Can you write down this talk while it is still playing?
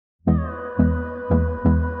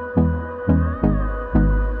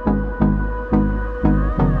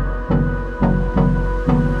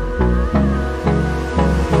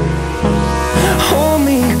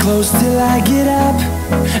close till I get up.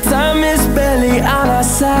 Time is barely on our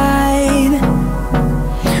side.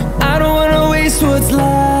 I don't wanna waste what's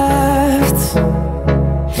left.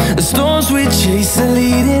 The storms we chase are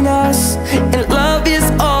leading us, and love is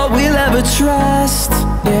all we'll ever trust.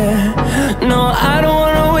 Yeah, no, I don't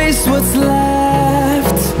wanna waste what's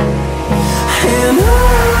left. And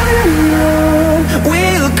on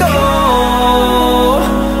we'll go,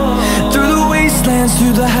 through the wastelands,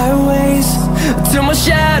 through the highways, till my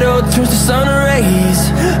shadow turns to sun rays.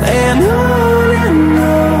 And on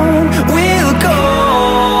we'll go,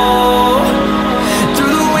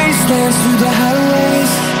 through the wastelands, through the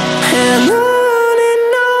highways, and on we'll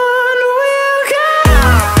go.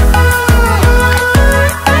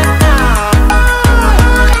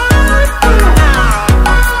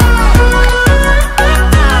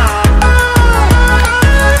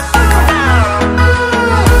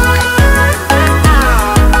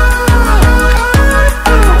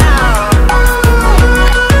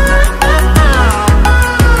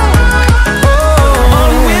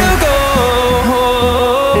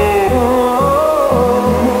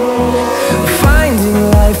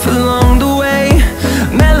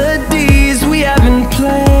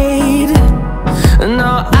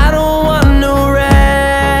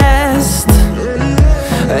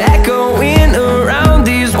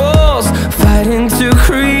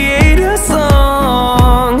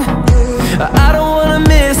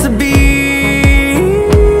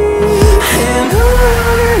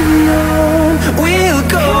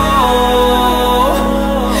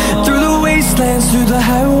 Through the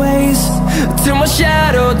highways, till my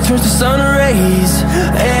shadow turns to sun rays.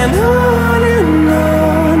 And on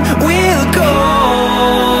we'll go,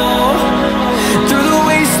 through the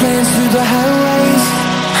wastelands, through the highways,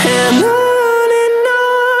 and on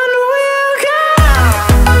we'll go.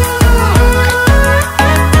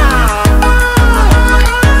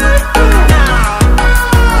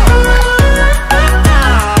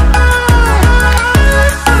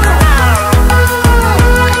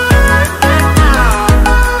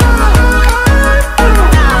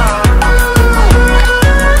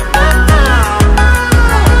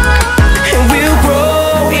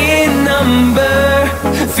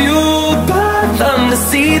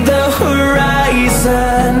 See the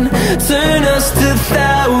horizon turn us to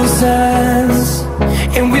thousands,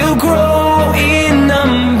 and we'll grow in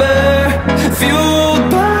number, fueled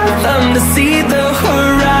by them. To see the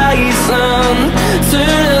horizon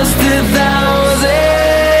turn us to thousands,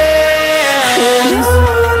 and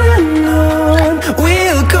on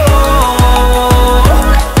we'll go,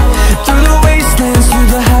 through the wastelands, through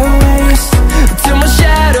the highways, till my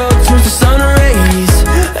shadow turns to sun rays.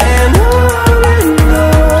 And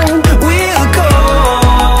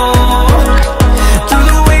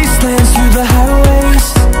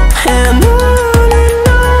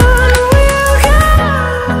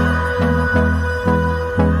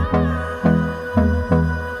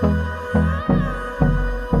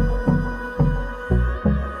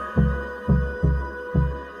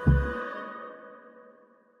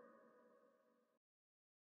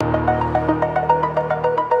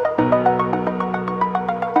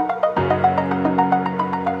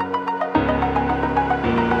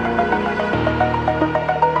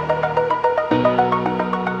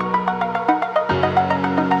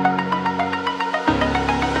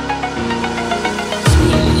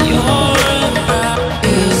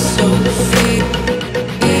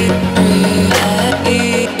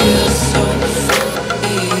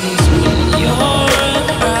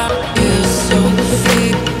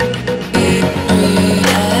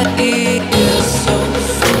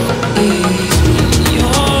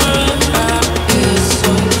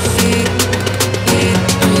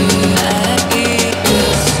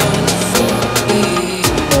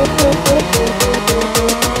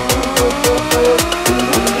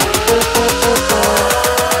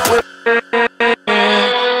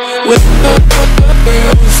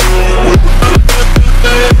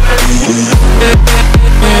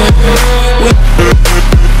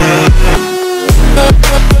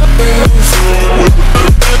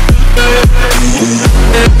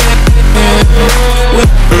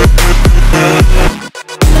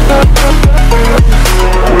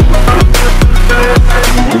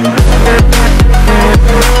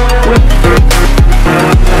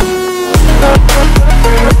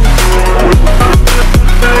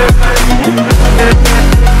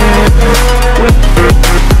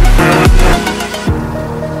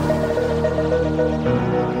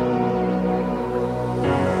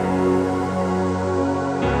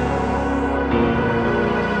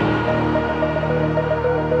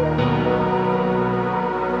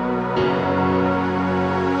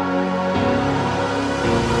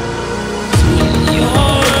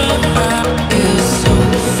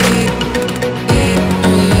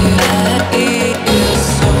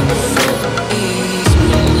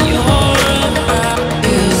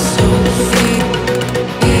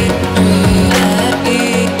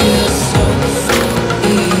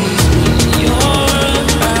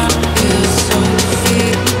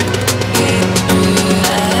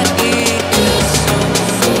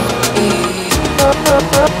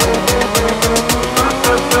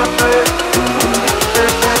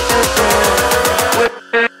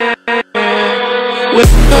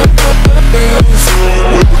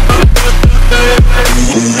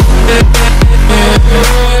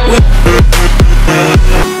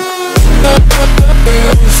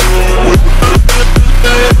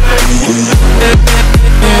you.